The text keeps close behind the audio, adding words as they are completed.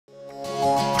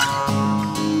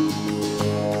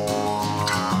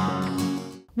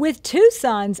With two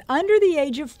sons under the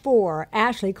age of 4,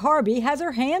 Ashley Carby has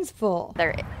her hands full.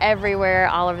 They're everywhere,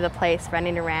 all over the place,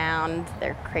 running around.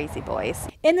 They're crazy boys.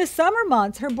 In the summer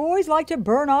months, her boys like to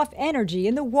burn off energy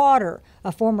in the water.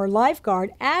 A former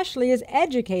lifeguard, Ashley is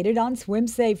educated on swim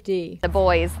safety. The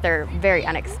boys, they're very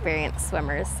inexperienced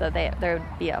swimmers, so there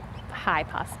would be a high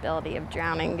possibility of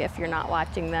drowning if you're not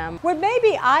watching them. What may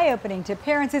be eye-opening to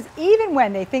parents is even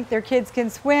when they think their kids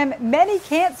can swim, many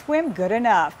can't swim good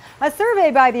enough. A survey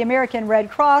by the American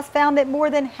Red Cross found that more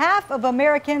than half of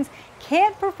Americans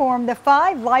can't perform the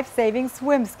 5 life-saving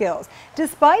swim skills,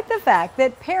 despite the fact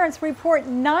that parents report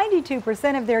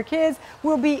 92% of their kids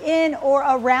will be in or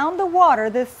around the water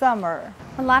this summer.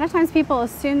 A lot of times people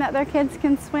assume that their kids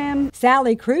can swim.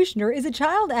 Sally Kreuschner is a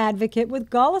child advocate with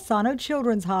Golisano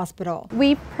Children's Hospital.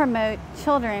 We promote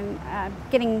children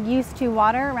getting used to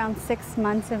water around 6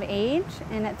 months of age,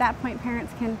 and at that point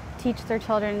parents can teach their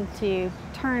children to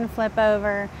turn, flip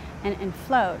over, and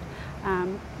float.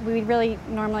 We really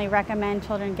normally recommend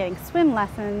children getting swim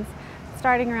lessons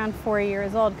starting around 4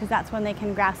 years old because that's when they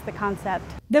can grasp the concept.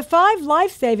 The 5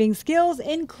 life-saving skills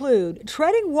include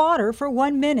treading water for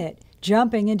 1 minute,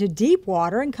 jumping into deep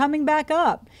water and coming back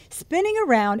up, spinning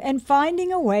around and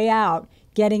finding a way out,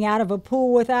 getting out of a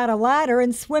pool without a ladder,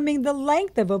 and swimming the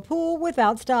length of a pool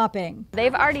without stopping.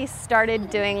 They've already started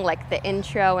doing like the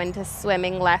intro into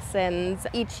swimming lessons.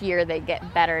 Each year they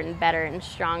get better and better and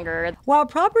stronger. While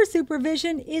proper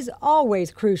supervision is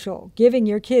always crucial, giving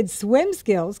your kids swim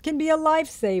skills can be a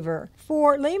lifesaver.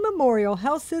 For Lee Memorial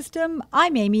Health System,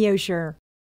 I'm Amy Osher.